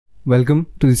Welcome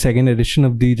to the second edition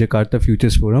of the Jakarta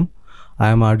Futures Forum. I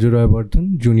am Arju Roy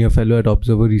Bardhan, Junior Fellow at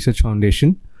Observer Research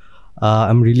Foundation.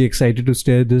 I'm really excited to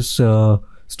steer this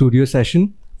studio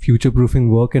session,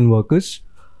 Future-Proofing Work and Workers.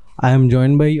 I am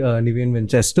joined by Nivian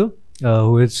Winchester,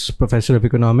 who is Professor of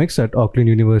Economics at Auckland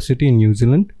University in New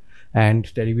Zealand,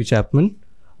 and Terry B. Chapman,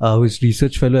 who is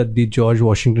Research Fellow at the George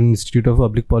Washington Institute of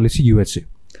Public Policy, USA.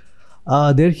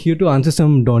 They're here to answer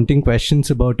some daunting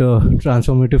questions about a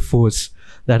transformative force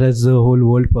that has the whole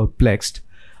world perplexed,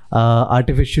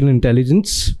 artificial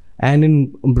intelligence, and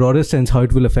in broader sense, how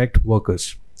it will affect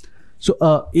workers. So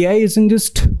AI isn't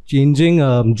just changing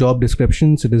job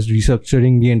descriptions, it is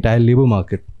restructuring the entire labor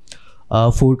market.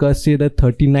 Forecasts say that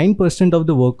 39% of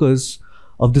the workers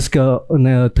of this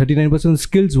 39% of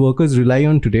skills workers rely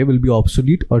on today will be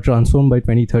obsolete or transformed by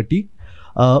 2030.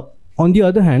 On the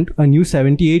other hand, a new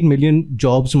 78 million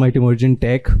jobs might emerge in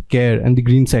tech, care, and the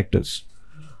green sectors.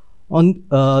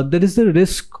 There is the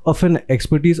risk of an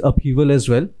expertise upheaval as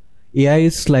well. AI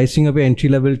is slicing away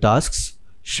entry-level tasks,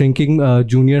 shrinking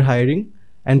junior hiring,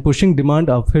 and pushing demand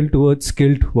uphill towards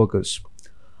skilled workers.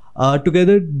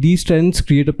 Together, these trends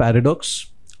create a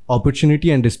paradox, opportunity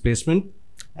and displacement,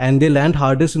 and they land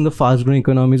hardest in the fast-growing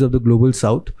economies of the global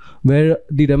south, where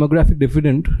the demographic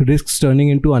dividend risks turning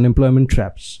into unemployment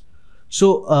traps.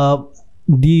 So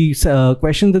the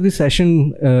question that this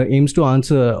session aims to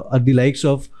answer are the likes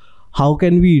of how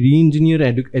can we re-engineer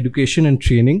education and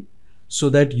training so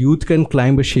that youth can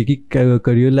climb a shaky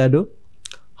career ladder?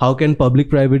 How can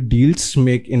public-private deals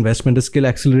make investment a skill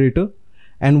accelerator?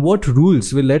 And what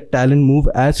rules will let talent move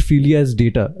as freely as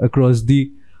data across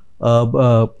the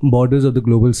borders of the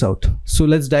global south? So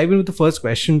let's dive in with the first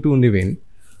question to Niven.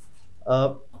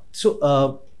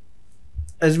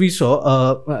 As we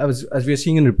saw, as we are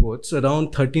seeing in reports,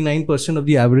 around 39% of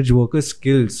the average worker's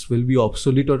skills will be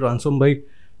obsolete or transformed by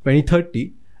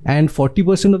 2030, and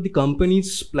 40% of the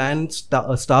companies plan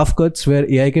staff cuts where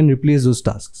AI can replace those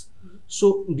tasks.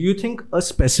 So do you think a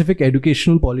specific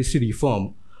educational policy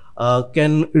reform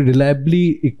can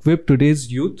reliably equip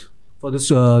today's youth for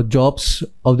the jobs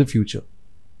of the future?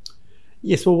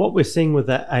 Yes, well, what we're seeing with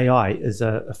the AI is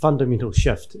a fundamental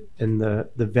shift in the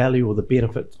value or the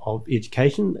benefit of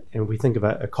education. And we think of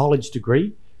a college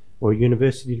degree or a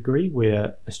university degree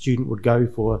where a student would go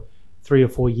for 3 or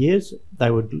 4 years. They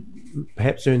would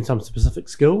perhaps earn some specific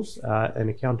skills in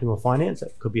accounting or finance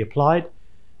that could be applied.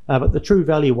 But the true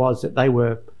value was that they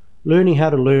were learning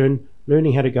how to learn,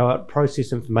 learning how to go out,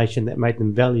 process information that made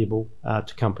them valuable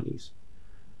to companies.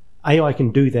 AI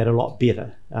can do that a lot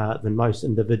better than most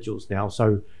individuals now.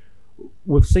 So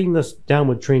we've seen this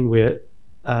downward trend where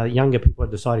younger people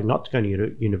are deciding not to go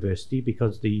to university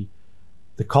because the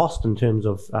cost in terms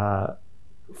of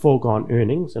foregone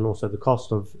earnings and also the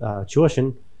cost of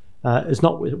tuition is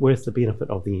not worth the benefit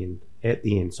of at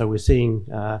the end. So we're seeing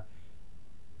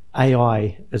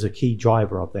AI as a key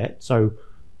driver of that. So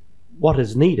what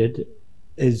is needed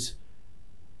is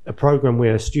a program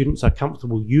where students are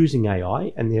comfortable using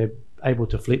AI and they're able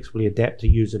to flexibly adapt to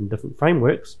use it in different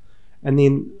frameworks, and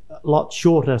then a lot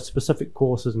shorter specific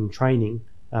courses and training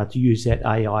to use that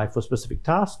AI for specific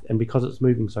tasks. And because it's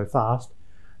moving so fast,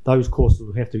 those courses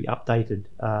will have to be updated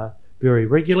very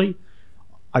regularly.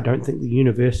 I don't think the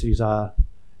universities are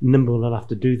nimble enough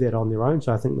to do that on their own,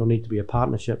 so I think there'll need to be a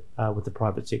partnership with the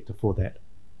private sector for that.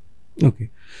 Okay,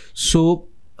 so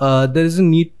there is a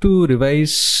need to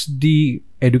revise the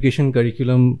education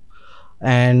curriculum,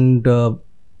 and the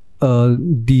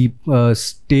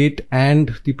state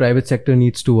and the private sector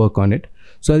needs to work on it.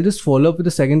 So I'll just follow up with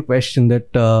the second question that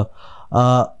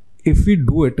if we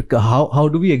do it, how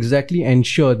do we exactly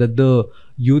ensure that the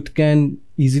youth can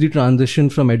easily transition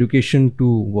from education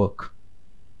to work?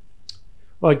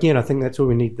 Well, again, I think that's where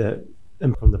we need the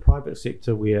input from the private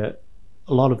sector, where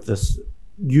a lot of this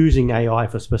using AI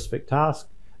for specific tasks,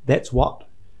 that's what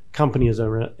companies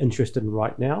are interested in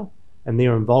right now, and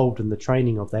they're involved in the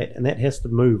training of that, and that has to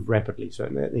move rapidly. So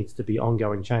that needs to be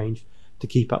ongoing change to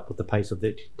keep up with the pace of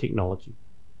that technology.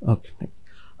 Okay.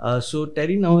 So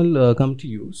Terry, now I'll come to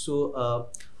you. So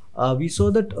we saw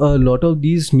that a lot of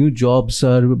these new jobs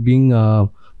are being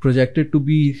projected to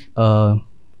be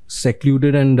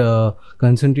secluded and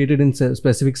concentrated in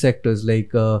specific sectors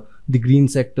like the green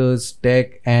sectors,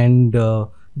 tech, and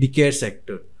the care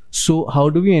sector. So how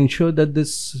do we ensure that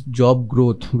this job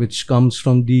growth, which comes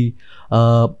from the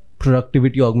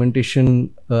productivity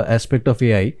augmentation aspect of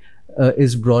AI,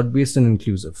 is broad-based and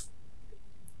inclusive?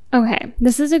 Okay,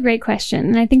 this is a great question.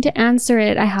 And I think to answer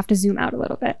it, I have to zoom out a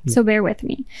little bit. So bear with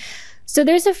me. So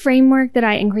there's a framework that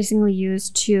I increasingly use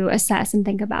to assess and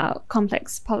think about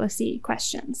complex policy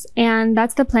questions, and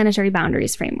that's the planetary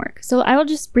boundaries framework. So I will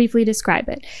just briefly describe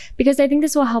it because I think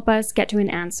this will help us get to an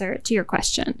answer to your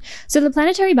question. So the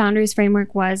planetary boundaries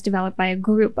framework was developed by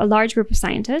a large group of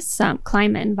scientists,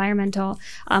 climate, environmental,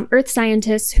 earth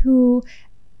scientists, who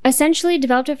essentially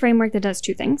developed a framework that does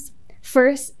two things.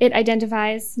 First, it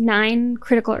identifies 9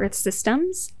 critical Earth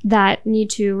systems that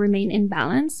need to remain in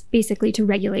balance, basically to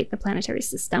regulate the planetary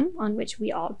system on which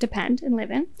we all depend and live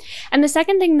in. And the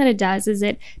second thing that it does is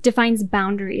it defines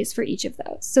boundaries for each of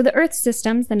those. So the Earth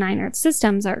systems, the 9 Earth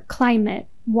systems, are climate,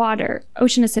 water,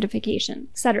 ocean acidification,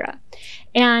 etc.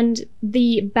 And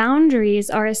the boundaries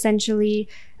are essentially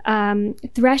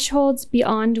thresholds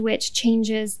beyond which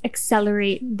changes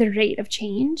accelerate the rate of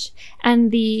change, and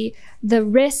the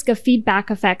risk of feedback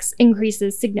effects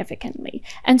increases significantly.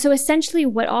 And so essentially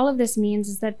what all of this means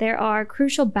is that there are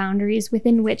crucial boundaries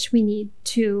within which we need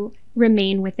to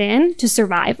remain within to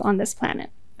survive on this planet.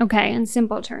 Okay, in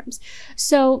simple terms.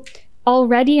 So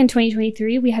already in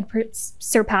 2023, we had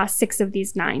surpassed 6 of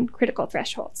these 9 critical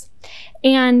thresholds.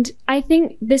 And I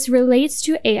think this relates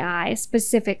to AI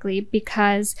specifically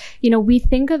because, we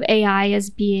think of AI as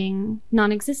being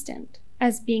non-existent,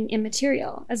 as being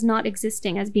immaterial, as not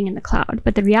existing, as being in the cloud.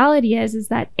 But the reality is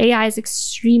that AI is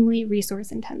extremely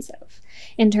resource intensive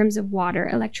in terms of water,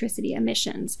 electricity,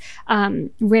 emissions,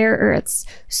 rare earths.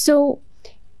 So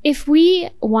if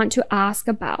we want to ask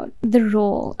about the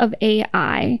role of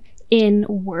AI in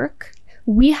work,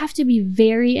 we have to be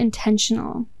very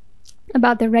intentional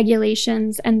about the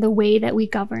regulations and the way that we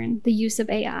govern the use of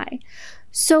AI.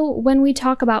 So when we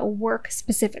talk about work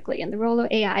specifically and the role of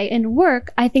AI in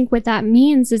work, I think what that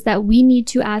means is that we need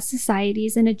to, as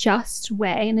societies, in a just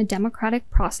way, in a democratic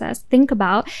process, think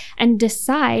about and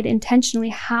decide intentionally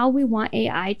how we want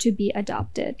AI to be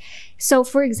adopted. So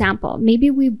for example, maybe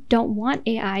we don't want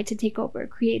AI to take over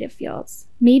creative fields.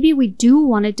 Maybe we do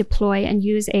want to deploy and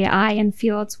use AI in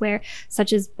fields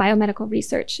such as biomedical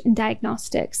research and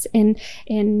diagnostics,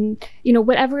 in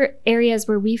whatever areas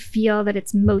where we feel that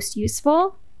it's most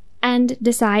useful, and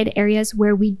decide areas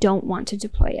where we don't want to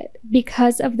deploy it.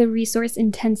 Because of the resource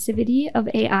intensivity of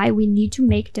AI, we need to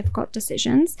make difficult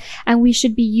decisions, and we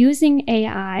should be using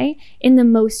AI in the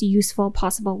most useful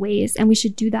possible ways, and we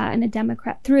should do that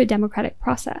through a democratic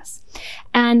process.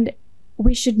 And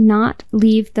we should not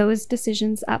leave those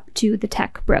decisions up to the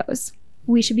tech bros.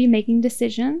 We should be making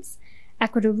decisions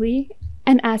equitably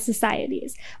and as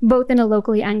societies, both in a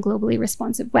locally and globally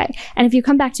responsive way. And if you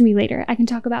come back to me later, I can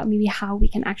talk about maybe how we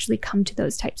can actually come to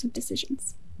those types of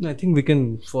decisions. I think we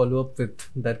can follow up with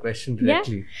that question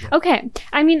directly. Yeah? Okay.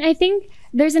 I think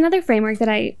there's another framework that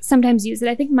I sometimes use that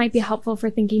I think might be helpful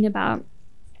for thinking about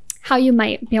how you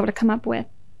might be able to come up with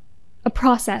a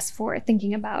process for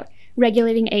thinking about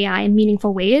regulating AI in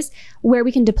meaningful ways where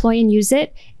we can deploy and use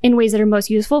it in ways that are most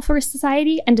useful for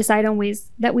society and decide on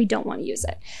ways that we don't want to use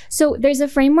it. So there's a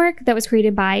framework that was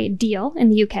created by Deal in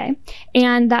the UK,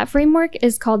 and that framework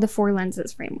is called the 4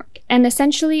 lenses framework. And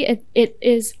essentially it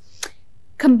is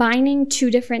combining 2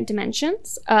 different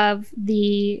dimensions of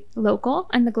the local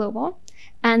and the global,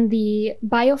 and the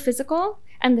biophysical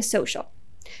and the social.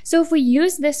 So if we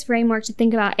use this framework to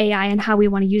think about AI and how we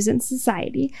want to use it in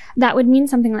society, that would mean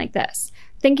something like this.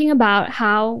 Thinking about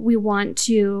how we want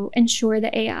to ensure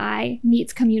that AI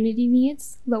meets community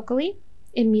needs locally.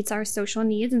 It meets our social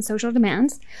needs and social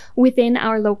demands within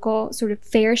our local sort of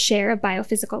fair share of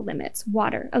biophysical limits,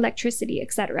 water, electricity,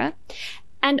 etc.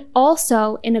 And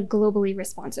also in a globally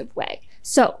responsive way.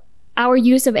 So our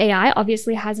use of AI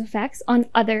obviously has effects on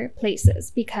other places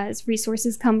because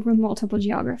resources come from multiple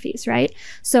geographies, right?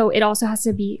 So it also has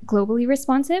to be globally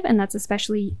responsive, and that's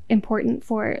especially important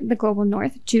for the global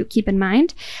north to keep in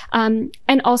mind, and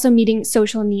also meeting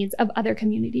social needs of other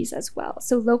communities as well.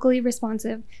 So locally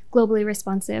responsive, globally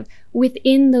responsive,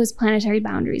 within those planetary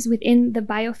boundaries, within the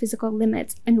biophysical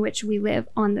limits in which we live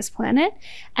on this planet,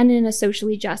 and in a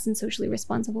socially just and socially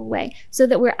responsible way, so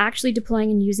that we're actually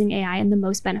deploying and using AI in the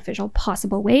most beneficial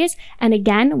possible ways. And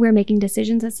again, we're making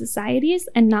decisions as societies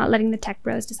and not letting the tech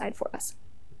bros decide for us.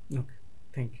 Okay,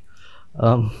 thank you.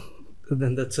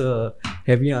 Then that's a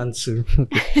heavy answer.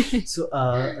 Okay. So,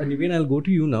 Niveen, I'll go to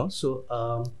you now. So,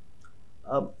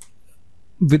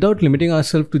 without limiting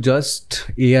ourselves to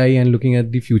just AI and looking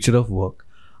at the future of work,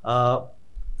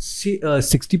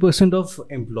 60% of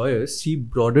employers see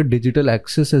broader digital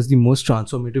access as the most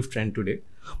transformative trend today.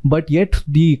 But yet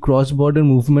the cross-border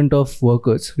movement of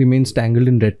workers remains tangled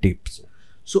in red tapes.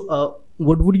 So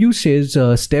what would you say is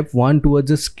step 1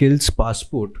 towards a skills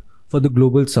passport for the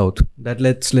global south that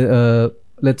lets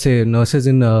let's say nurses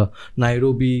in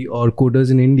Nairobi or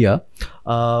coders in India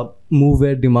move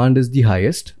where demand is the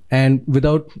highest, and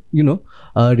without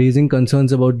raising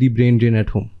concerns about the brain drain at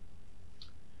home?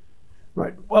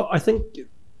 Right. Well, I think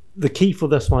the key for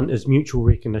this one is mutual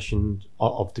recognition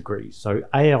of degrees. So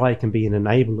AI can be an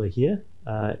enabler here,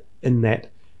 in that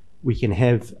we can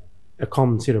have a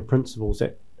common set of principles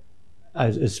that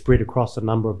is spread across a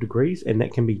number of degrees, and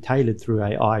that can be tailored through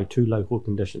AI to local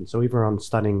conditions. So everyone's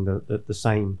studying the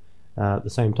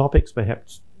same topics,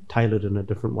 perhaps tailored in a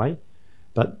different way.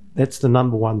 But that's the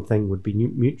number one thing, would be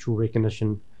mutual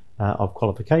recognition of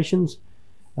qualifications.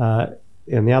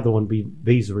 And the other one would be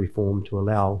visa reform to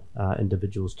allow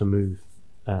individuals to move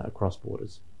across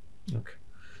borders. Okay.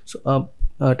 So,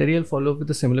 Terry, I'll follow up with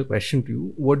a similar question to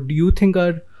you. What do you think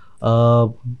are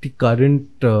the current,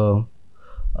 how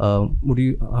do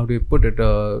you put it,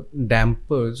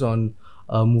 dampers on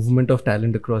movement of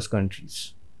talent across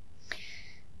countries?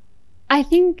 I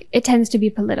think it tends to be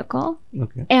political.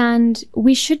 Okay. And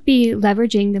we should be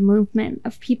leveraging the movement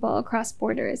of people across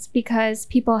borders, because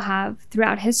people have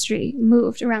throughout history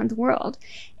moved around the world.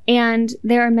 And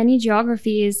there are many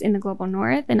geographies in the global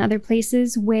north and other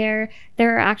places where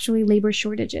there are actually labor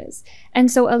shortages.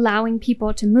 And so allowing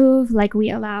people to move, like we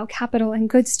allow capital and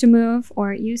goods to move,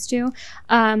 or used to,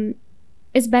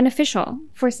 is beneficial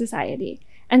for society.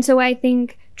 And so I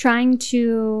think trying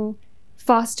to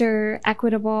foster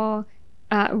equitable,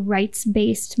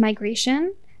 rights-based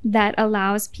migration that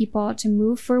allows people to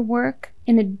move for work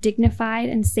in a dignified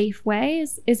and safe way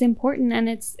is important, and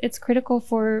it's critical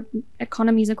for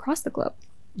economies across the globe.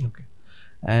 Okay.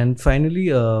 And finally,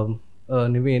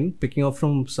 Niveen, picking up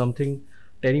from something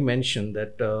Terry mentioned,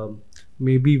 that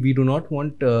maybe we do not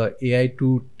want AI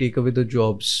to take away the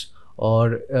jobs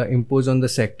or impose on the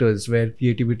sectors where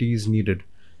creativity is needed.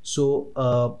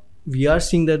 So we are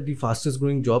seeing that the fastest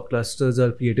growing job clusters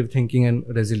are creative thinking and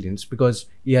resilience, because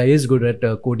AI is good at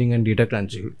coding and data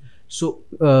crunching. So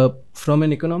from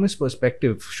an economist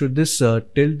perspective, should this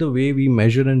tilt the way we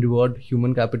measure and reward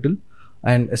human capital,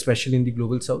 and especially in the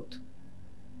global south?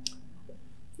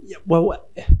 Yeah, well,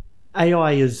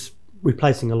 AI is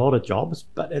replacing a lot of jobs,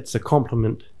 but it's a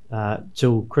complement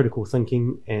to critical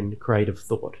thinking and creative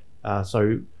thought.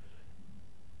 So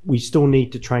we still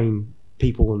need to train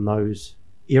people in those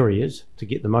areas to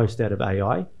get the most out of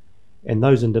AI, and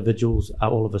those individuals are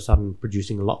all of a sudden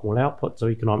producing a lot more output. So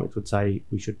economics would say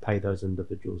we should pay those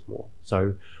individuals more.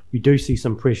 So we do see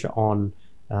some pressure on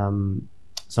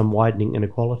some widening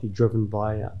inequality driven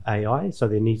by AI. So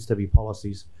there needs to be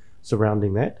policies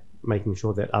surrounding that, making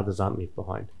sure that others aren't left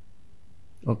behind.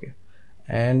 Okay.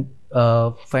 And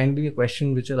finally, a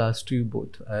question which I'll ask to you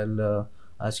both. I'll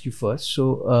ask you first.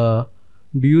 So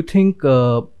do you think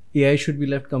AI should be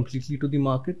left completely to the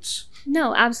markets?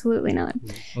 No, absolutely not.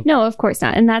 Okay. No, of course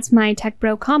not. And that's my tech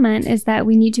bro comment, is that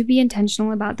we need to be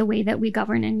intentional about the way that we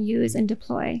govern and use and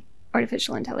deploy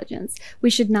artificial intelligence. We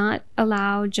should not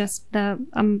allow just the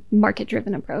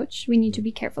market-driven approach. We need to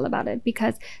be careful about it,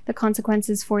 because the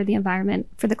consequences for the environment,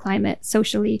 for the climate,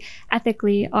 socially,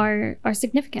 ethically are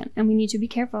significant. And we need to be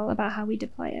careful about how we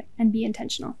deploy it and be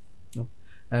intentional.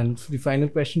 And the final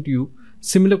question to you,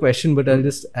 similar question, but I'll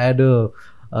just add a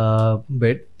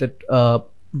bit that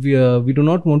we do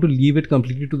not want to leave it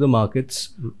completely to the markets,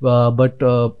 but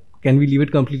can we leave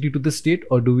it completely to the state,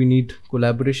 or do we need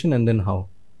collaboration, and then how?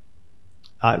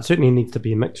 It certainly needs to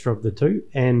be a mixture of the two.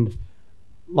 And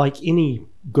like any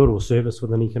good or service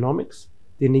within economics,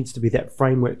 there needs to be that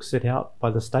framework set out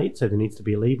by the state. So there needs to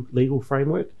be a legal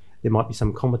framework. There might be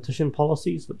some competition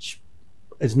policies, which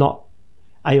is not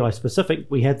AI specific.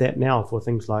 We have that now for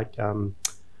things like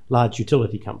large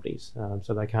utility companies,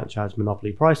 so they can't charge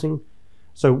monopoly pricing.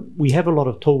 So we have a lot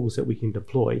of tools that we can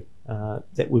deploy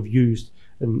that we've used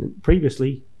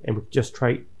previously, and we just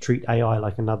treat AI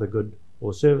like another good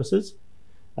or services,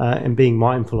 and being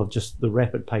mindful of just the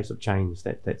rapid pace of change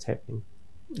that's happening.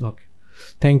 Okay.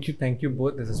 Thank you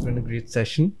both. This has been a great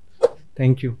session.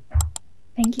 Thank you.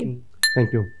 Thank you.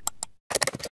 Thank you.